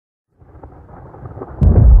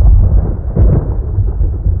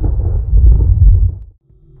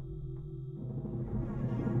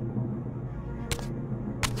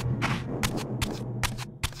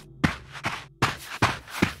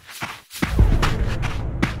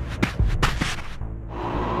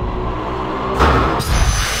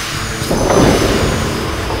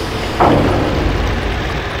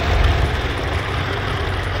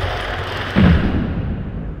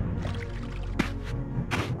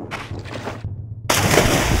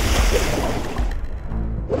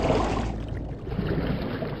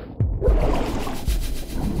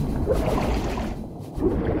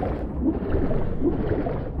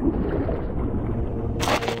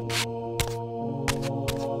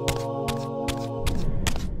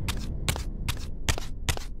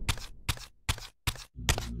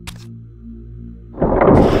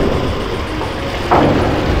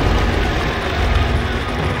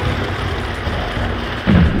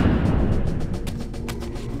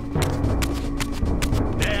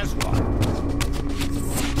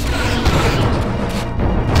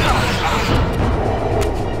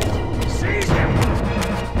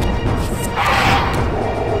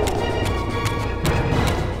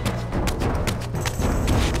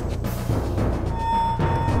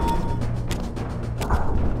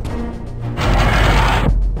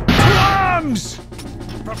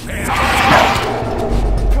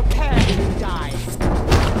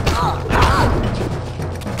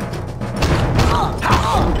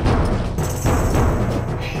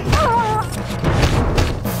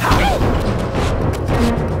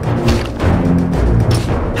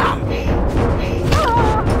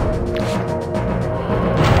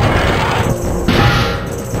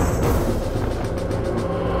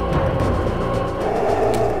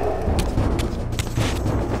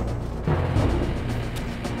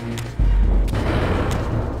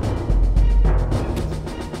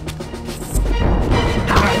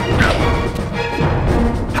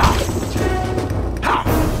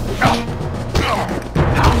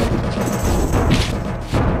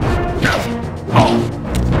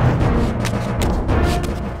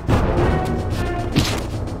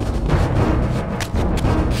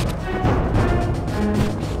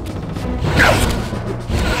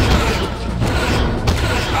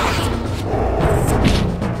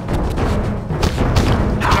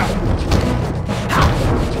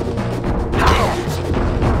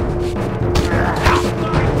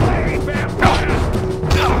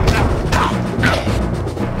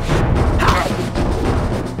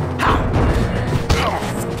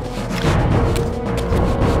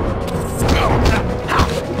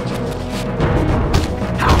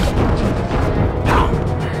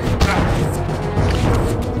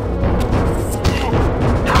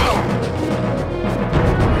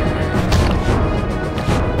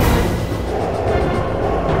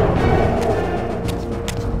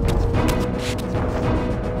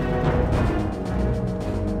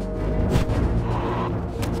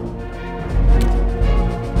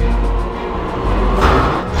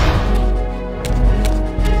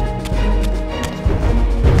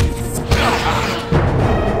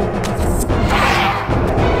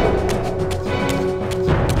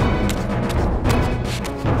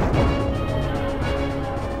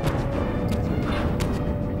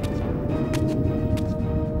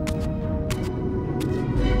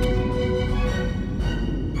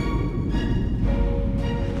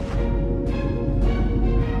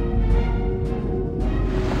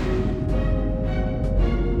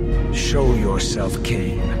yourself,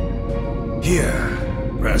 Kain? Here,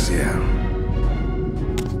 Raziel.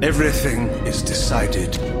 Everything is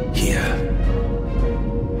decided here.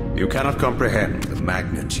 You cannot comprehend the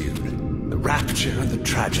magnitude, the rapture, and the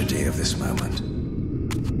tragedy of this moment.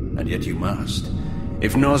 And yet you must,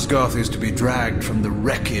 if Nosgoth is to be dragged from the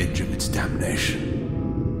wreckage of its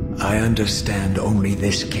damnation. I understand only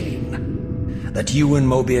this, Kain. That you and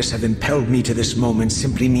Mobius have impelled me to this moment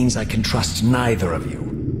simply means I can trust neither of you.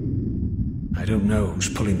 I don't know who's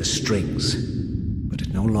pulling the strings, but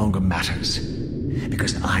it no longer matters,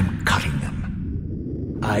 because I'm cutting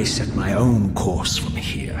them. I set my own course from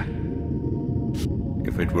here.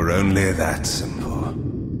 If it were only that simple.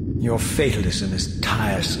 Your fatalism is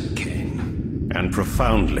tiresome, Kain. And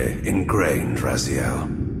profoundly ingrained,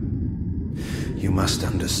 Raziel. You must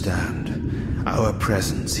understand. Our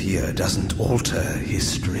presence here doesn't alter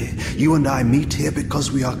history. You and I meet here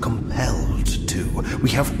because we are compelled to.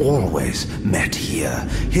 We have always met here.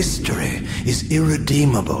 History is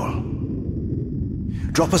irredeemable.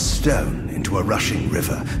 Drop a stone into a rushing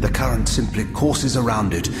river. The current simply courses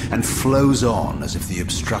around it and flows on as if the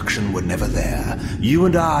obstruction were never there. You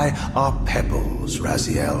and I are pebbles,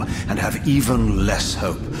 Raziel, and have even less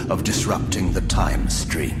hope of disrupting the time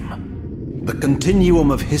stream. The continuum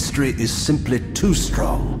of history is simply too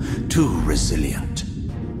strong, too resilient.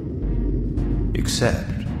 Except,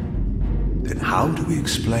 then how do we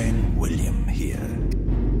explain William here?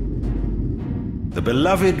 The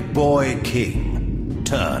beloved boy king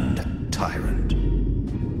turned tyrant.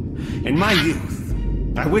 In my youth,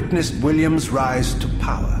 I witnessed William's rise to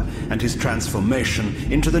power and his transformation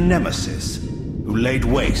into the nemesis who laid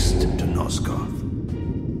waste to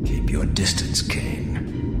Nosgoth. Keep your distance, Kain.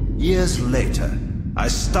 Years later, I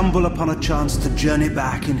stumble upon a chance to journey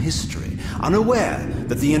back in history, unaware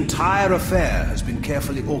that the entire affair has been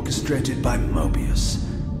carefully orchestrated by Mobius.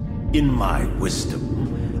 In my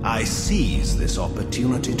wisdom, I seize this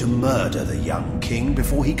opportunity to murder the young king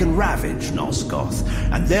before he can ravage Nosgoth,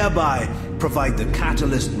 and thereby provide the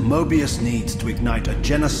catalyst Mobius needs to ignite a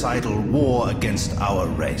genocidal war against our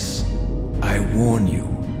race. I warn you,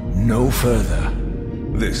 no further.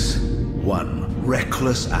 This one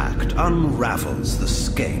reckless act unravels the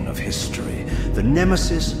skein of history. The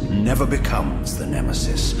nemesis never becomes the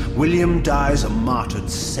nemesis. William dies a martyred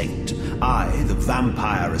saint. I, the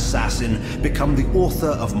vampire assassin, become the author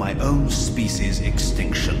of my own species'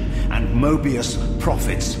 extinction, and Mobius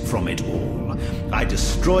profits from it all. I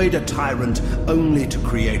destroyed a tyrant only to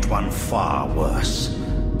create one far worse.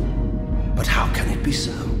 But how can it be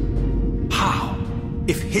so? How,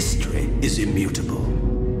 if history is immutable?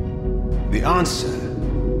 The answer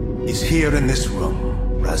is here in this room,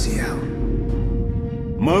 Raziel.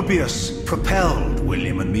 Mobius propelled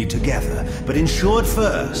William and me together, but ensured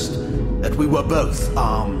first that we were both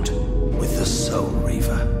armed with the Soul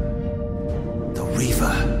Reaver. The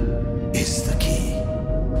Reaver is the key.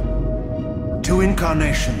 Two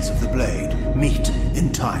incarnations of the blade meet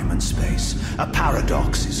in time and space. A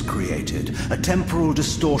paradox is created, a temporal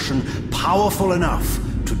distortion powerful enough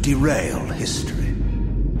to derail history.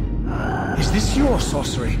 Is this your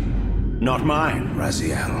sorcery? Not mine,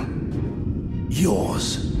 Raziel.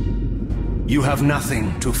 Yours. You have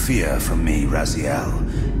nothing to fear from me, Raziel.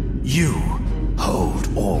 You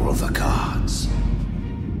hold all of the cards.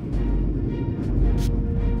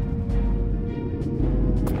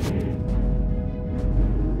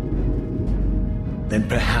 Then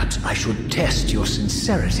perhaps I should test your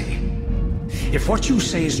sincerity. If what you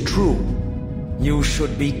say is true, you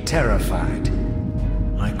should be terrified.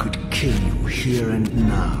 I could kill you here and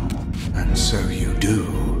now. And so you do,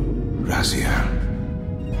 Raziel.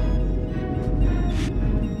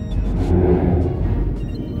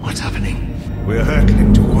 What's happening? We're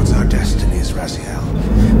hurtling towards our destinies, Raziel.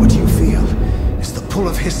 What you feel is the pull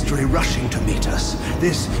of history rushing to meet us.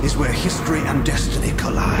 This is where history and destiny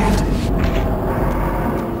collide.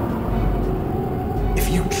 If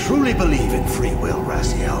you truly believe in free will,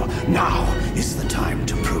 Raziel, now is the time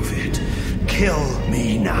to prove it. Kill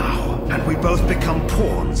me now, and we both become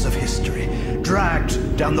pawns of history,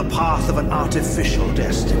 dragged down the path of an artificial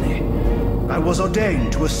destiny. I was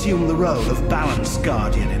ordained to assume the role of balanced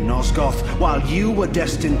guardian in Nosgoth, while you were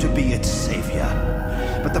destined to be its savior.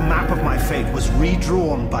 But the map of my fate was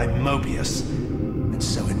redrawn by Mobius, and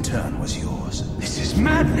so in turn was yours. This is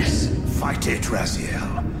madness! Fight it,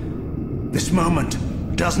 Raziel. This moment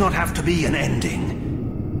does not have to be an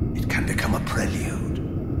ending. It can become a prelude.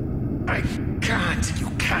 I can't. You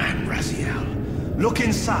can, Raziel. Look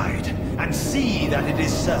inside and see that it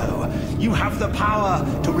is so. You have the power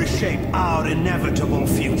to reshape our inevitable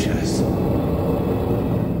futures.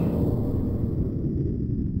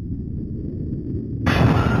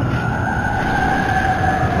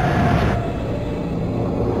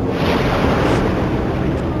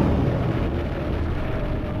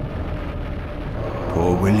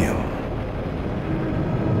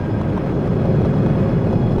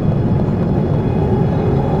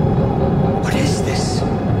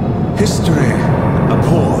 History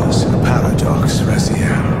abhors a paradox,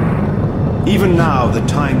 Raziel. Even now, the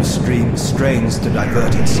time stream strains to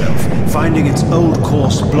divert itself, finding its old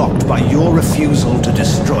course blocked by your refusal to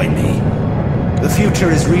destroy me. The future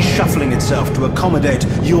is reshuffling itself to accommodate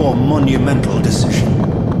your monumental decision.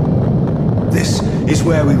 This is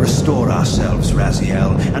where we restore ourselves,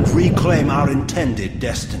 Raziel, and reclaim our intended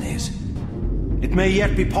destinies. It may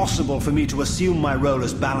yet be possible for me to assume my role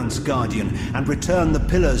as Balance Guardian and return the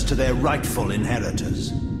pillars to their rightful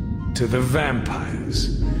inheritors. To the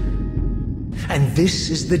vampires. And this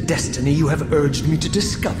is the destiny you have urged me to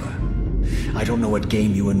discover. I don't know what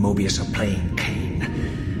game you and Mobius are playing,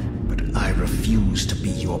 Kain, but I refuse to be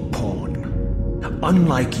your pawn.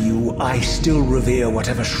 Unlike you, I still revere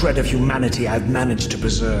whatever shred of humanity I've managed to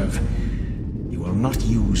preserve. You will not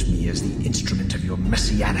use me as the instrument of your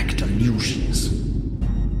messianic delusions.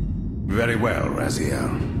 Very well,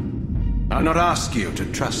 Raziel. I'll not ask you to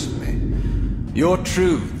trust me. Your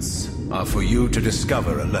truths are for you to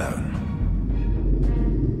discover alone.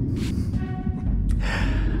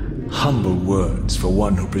 Humble words for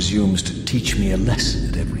one who presumes to teach me a lesson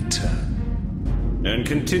at every turn. Then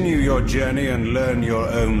continue your journey and learn your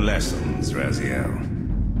own lessons, Raziel.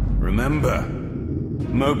 Remember,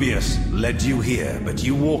 Mobius led you here, but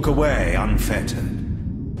you walk away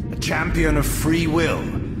unfettered. A champion of free will,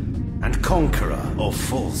 and conqueror of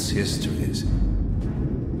false histories.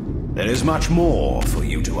 There is much more for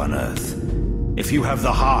you to unearth, if you have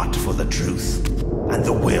the heart for the truth, and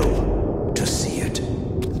the will to see it.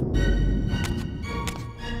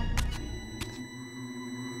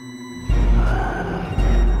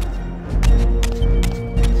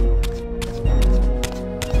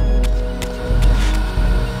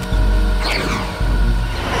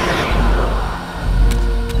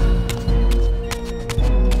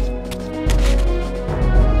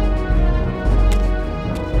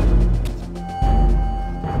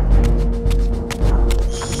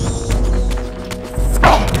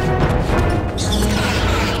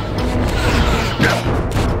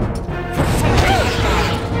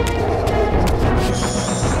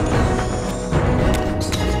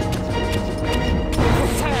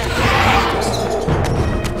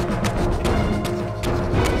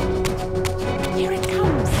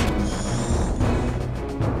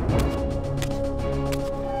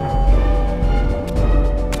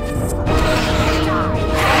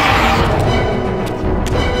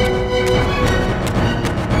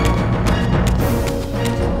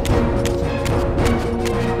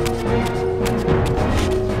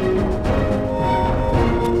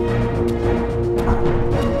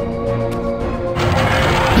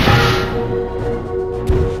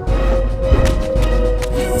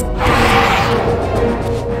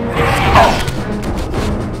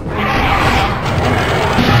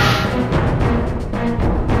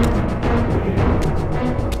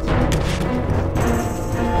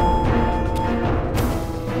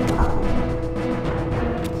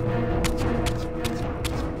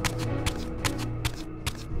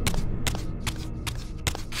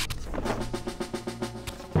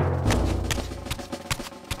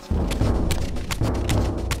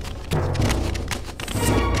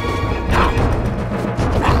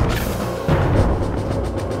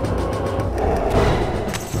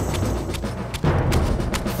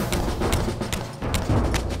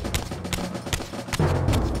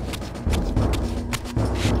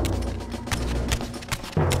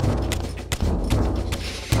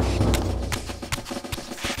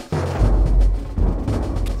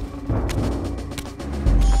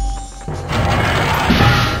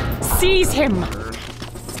 Seize him!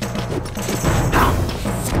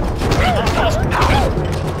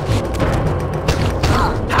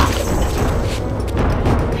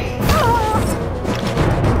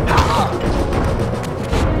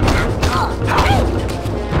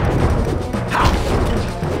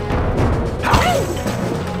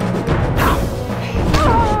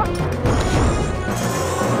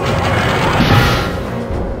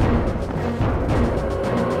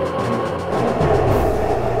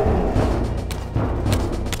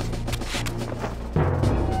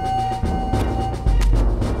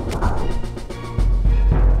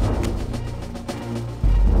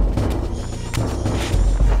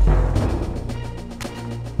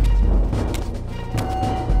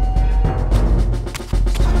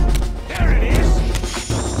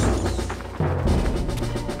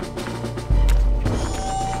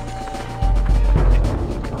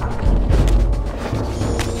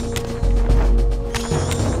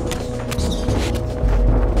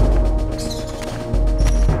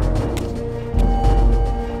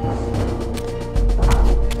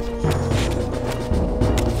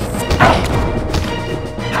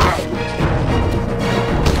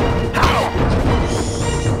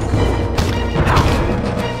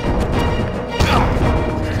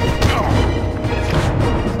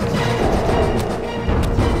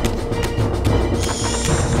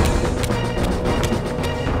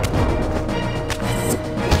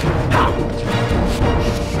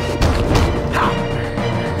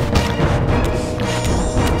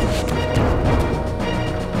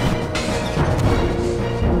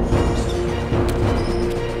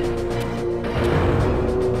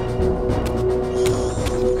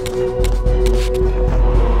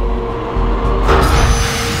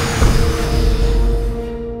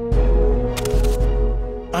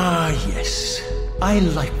 Yes, I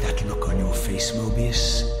like that look on your face,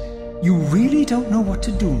 Mobius. You really don't know what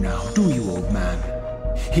to do now, do you, old man?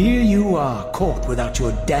 Here you are, caught without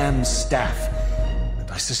your damn staff. And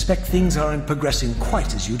I suspect things aren't progressing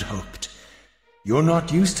quite as you'd hoped. You're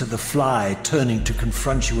not used to the fly turning to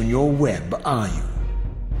confront you in your web, are you?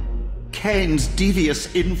 Kain's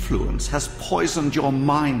devious influence has poisoned your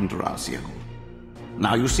mind, Raziel.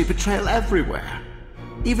 Now you see betrayal everywhere,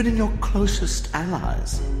 even in your closest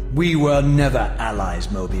allies. We were never allies,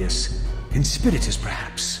 Mobius. Conspirators,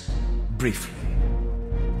 perhaps. Briefly.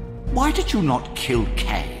 Why did you not kill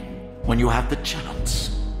Kain when you had the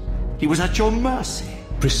chance? He was at your mercy.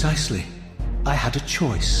 Precisely. I had a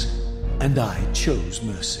choice, and I chose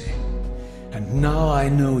mercy. And now I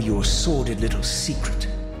know your sordid little secret.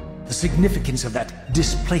 The significance of that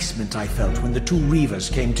displacement I felt when the two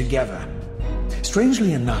Reavers came together.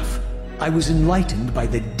 Strangely enough, I was enlightened by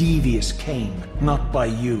the devious Kain, not by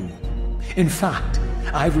you. In fact,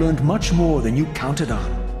 I've learned much more than you counted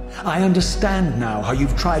on. I understand now how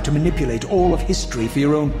you've tried to manipulate all of history for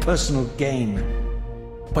your own personal gain.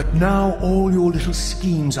 But now all your little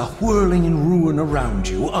schemes are whirling in ruin around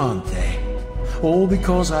you, aren't they? All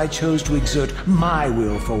because I chose to exert my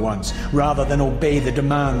will for once, rather than obey the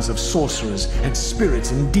demands of sorcerers and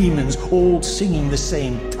spirits and demons, all singing the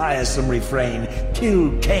same tiresome refrain,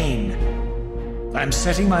 "Kill Kain." I'm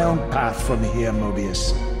setting my own path from here,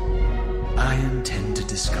 Mobius. I intend to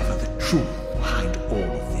discover the truth behind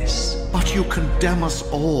all of this. But you condemn us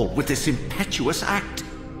all with this impetuous act.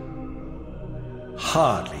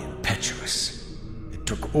 Hardly impetuous. It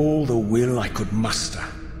took all the will I could muster.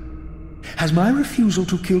 Has my refusal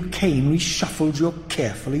to kill Kain reshuffled your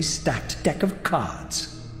carefully stacked deck of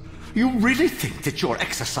cards? You really think that you're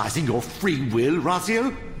exercising your free will,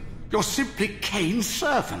 Raziel? You're simply Kain's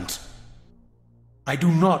servant. I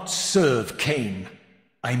do not serve Kain.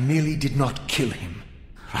 I merely did not kill him.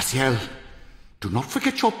 Raziel, do not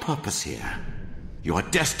forget your purpose here. You are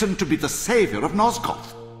destined to be the savior of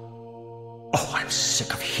Nosgoth. Oh, I'm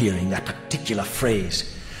sick of hearing that particular phrase.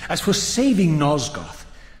 As for saving Nosgoth,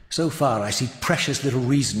 so far I see precious little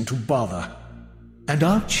reason to bother. And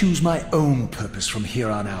I'll choose my own purpose from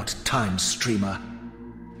here on out, Time Streamer.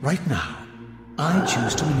 Right now, I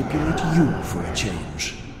choose to manipulate you for a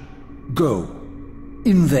change. Go.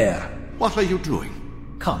 In there. What are you doing?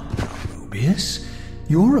 Come now, Mobius.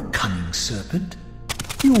 You're a cunning serpent.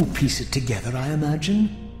 You'll piece it together, I imagine.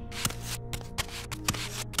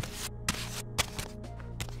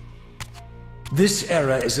 This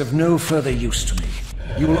error is of no further use to me.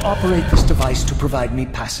 You will operate this device to provide me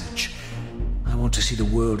passage. I want to see the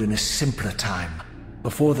world in a simpler time,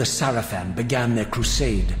 before the Sarafan began their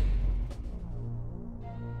crusade.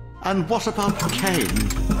 And what about Kain?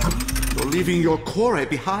 You're leaving your core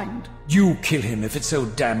behind. You kill him if it's so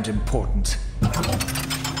damned important.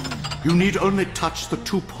 You need only touch the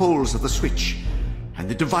two poles of the switch, and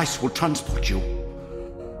the device will transport you.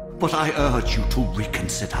 But I urge you to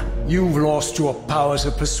reconsider. You've lost your powers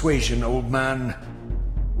of persuasion, old man.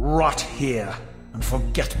 Rot here and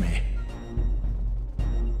forget me.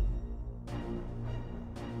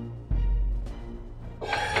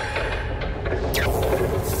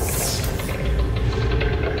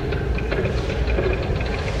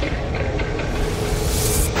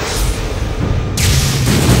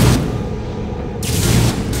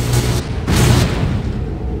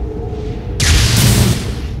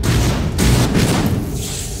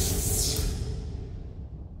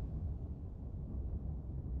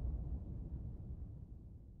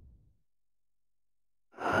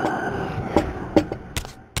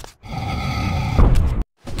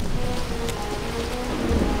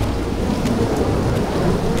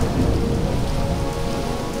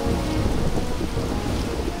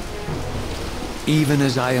 Even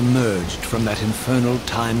as I emerged from that infernal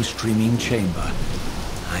time-streaming chamber,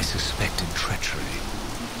 I suspected treachery.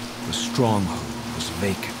 The stronghold was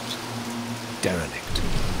vacant, derelict,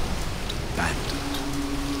 abandoned.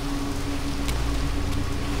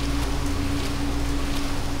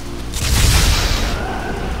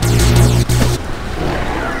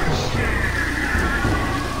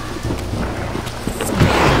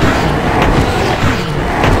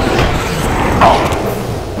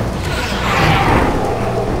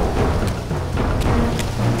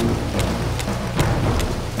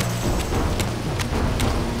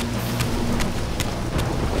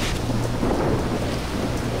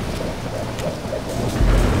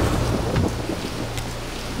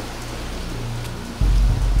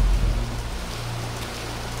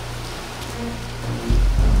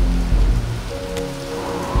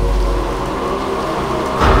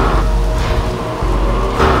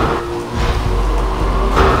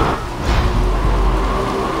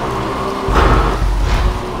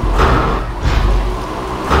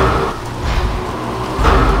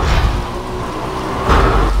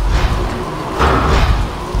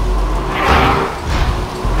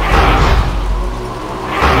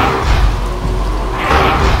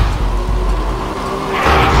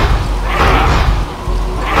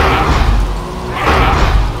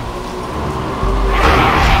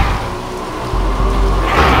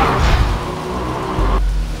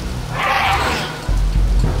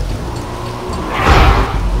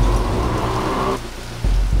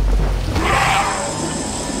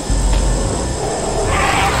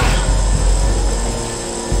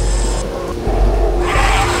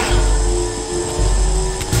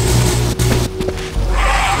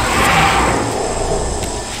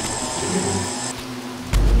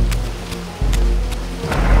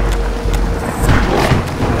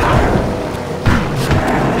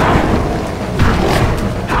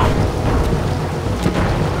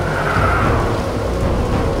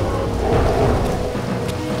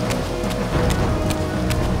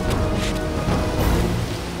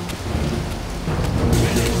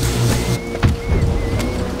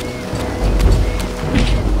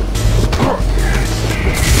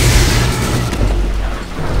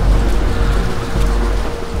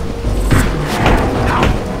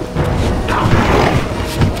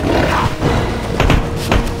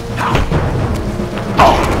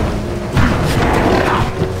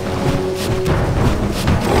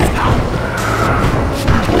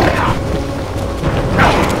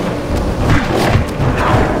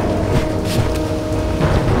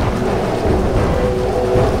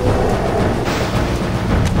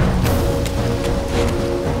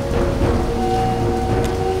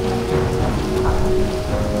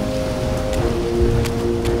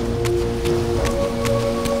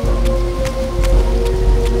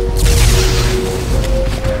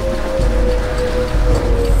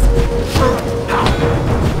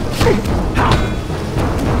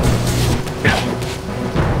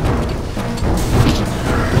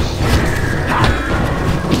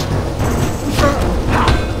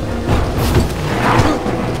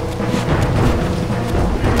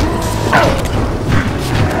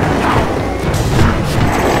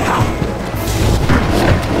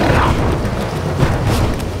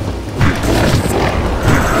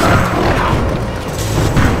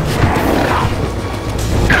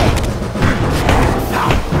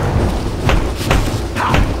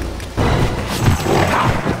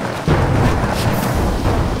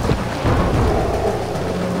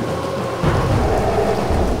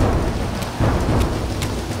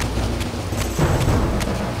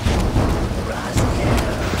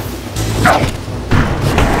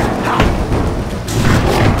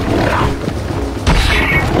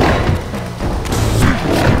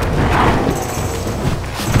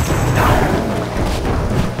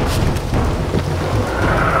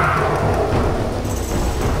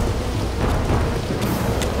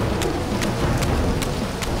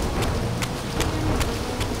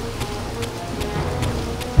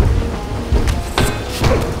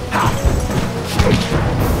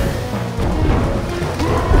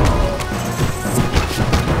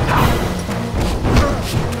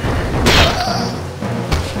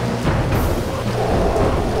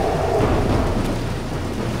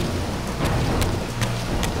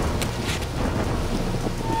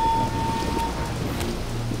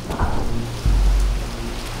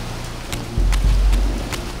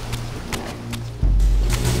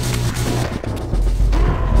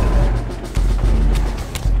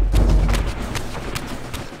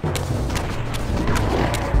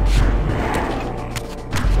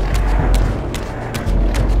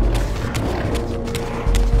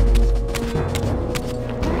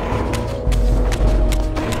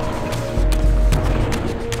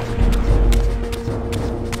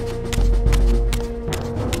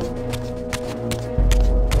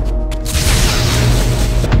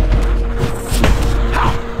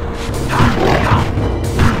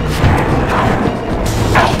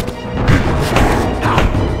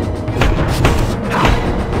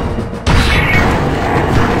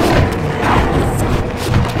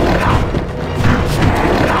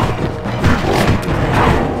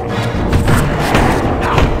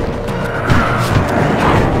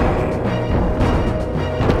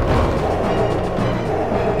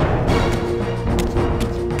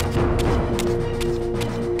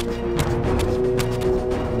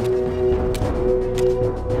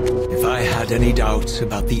 doubts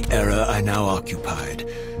about the era I now occupied,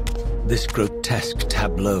 this grotesque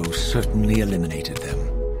tableau certainly eliminated them.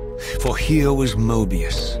 For here was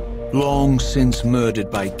Mobius, long since murdered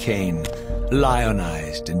by Kain,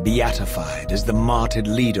 lionized and beatified as the martyred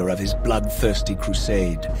leader of his bloodthirsty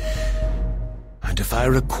crusade. And if I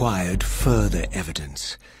required further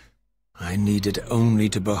evidence, I needed only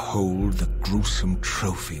to behold the gruesome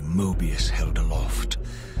trophy Mobius held aloft.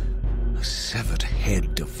 A severed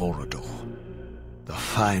head of Vorador. The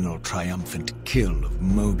final triumphant kill of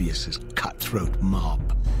Mobius's cutthroat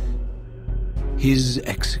mob. His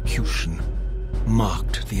execution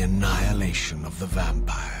marked the annihilation of the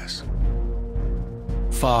vampires.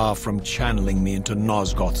 Far from channeling me into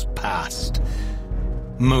Nosgoth's past,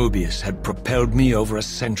 Mobius had propelled me over a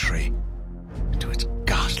century into its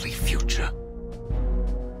ghastly future.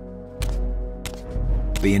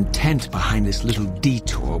 The intent behind this little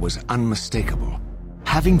detour was unmistakable.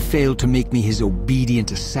 Having failed to make me his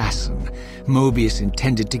obedient assassin, Mobius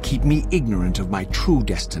intended to keep me ignorant of my true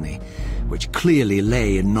destiny, which clearly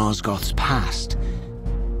lay in Nosgoth's past.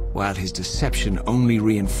 While his deception only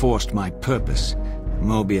reinforced my purpose,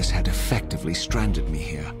 Mobius had effectively stranded me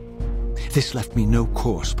here. This left me no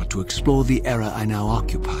course but to explore the era I now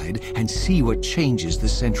occupied and see what changes the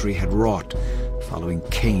century had wrought, following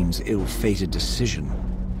Kain's ill-fated decision.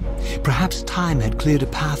 Perhaps time had cleared a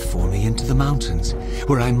path for me into the mountains,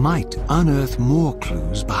 where I might unearth more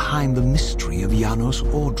clues behind the mystery of Janos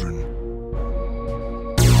Audron.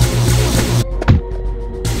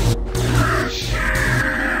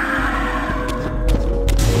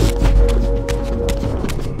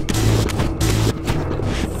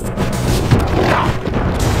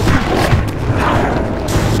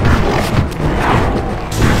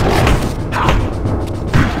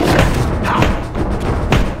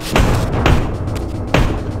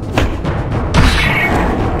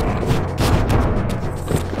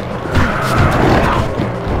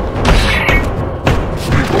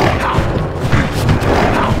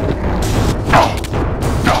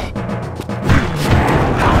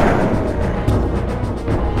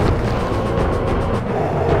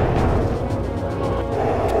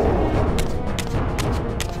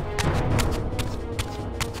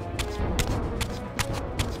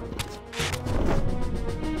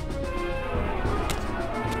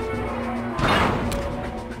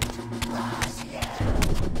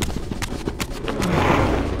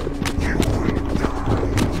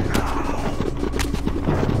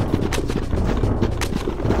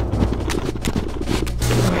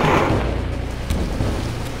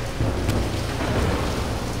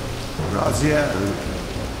 Raziel.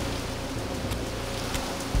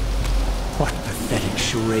 What pathetic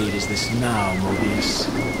charade is this now, Mobius?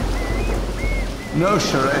 No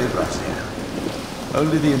charade, Raziel.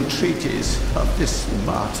 Only the entreaties of this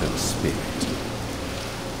martyr spirit.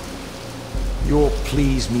 Your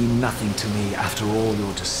pleas mean nothing to me after all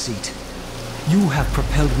your deceit. You have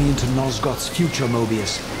propelled me into Nosgoth's future,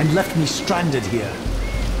 Mobius, and left me stranded here.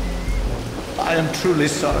 I am truly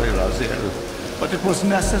sorry, Raziel, but it was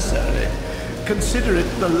necessary. Consider it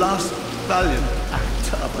the last valiant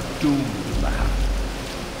act of a doomed man.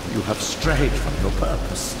 You have strayed from your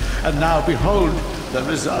purpose, and now behold the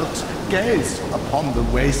result. Gaze upon the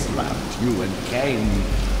wasteland you and Kain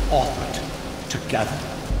authored together.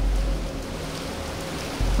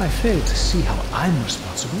 I fail to see how I'm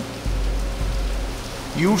responsible.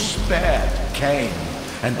 You spared Kain,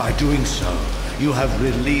 and by doing so, you have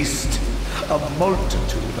released a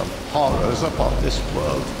multitude of horrors upon this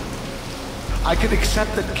world. I can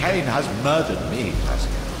accept that Kain has murdered me,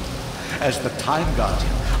 Raziel. As the Time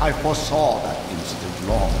Guardian, I foresaw that incident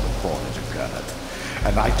long before it occurred,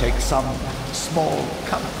 and I take some small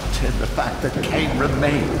comfort in the fact that Kain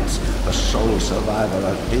remains the sole survivor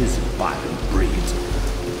of his violent breed.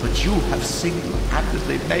 But you have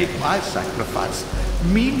single-handedly made my sacrifice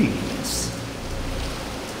meaningless.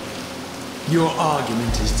 Your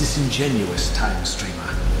argument is disingenuous, Time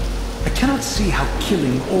Streamer. I cannot see how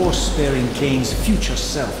killing or sparing Kain's future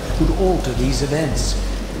self would alter these events.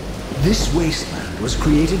 This wasteland was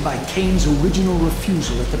created by Kain's original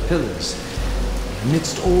refusal at the Pillars.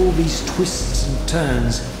 Amidst all these twists and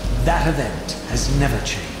turns, that event has never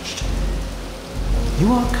changed.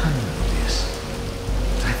 You are cunning, Mobius.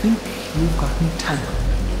 I think you've gotten tangled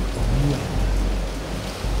in your own web.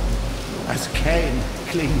 As Kain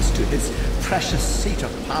clings to his precious seat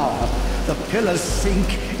of power, the Pillars sink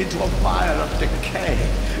into a mire of decay,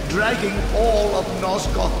 dragging all of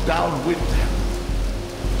Nosgoth down with them.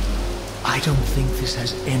 I don't think this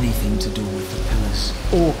has anything to do with the Pillars,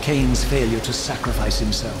 or Kain's failure to sacrifice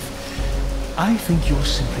himself. I think you're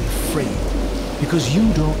simply afraid, because you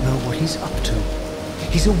don't know what he's up to.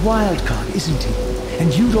 He's a wild card, isn't he?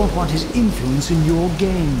 And you don't want his influence in your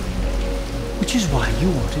game. Which is why you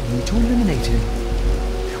wanted me to eliminate him.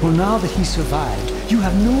 Well, now that he survived, you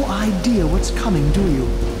have no idea what's coming, do you?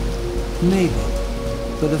 Maybe,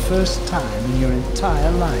 for the first time in your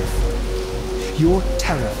entire life, you're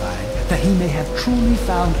terrified that he may have truly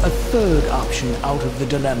found a third option out of the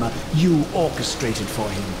dilemma you orchestrated for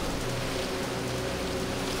him.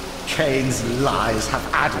 Kain's lies have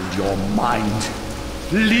addled your mind.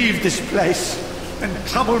 Leave this place and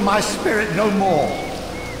trouble my spirit no more.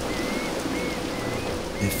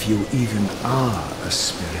 If you even are a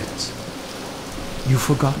spirit, you've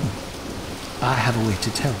forgotten. I have a way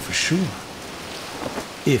to tell for sure.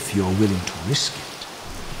 If you're willing to risk it.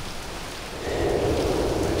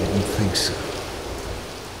 I didn't think so.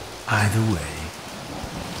 Either way,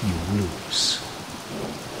 you lose.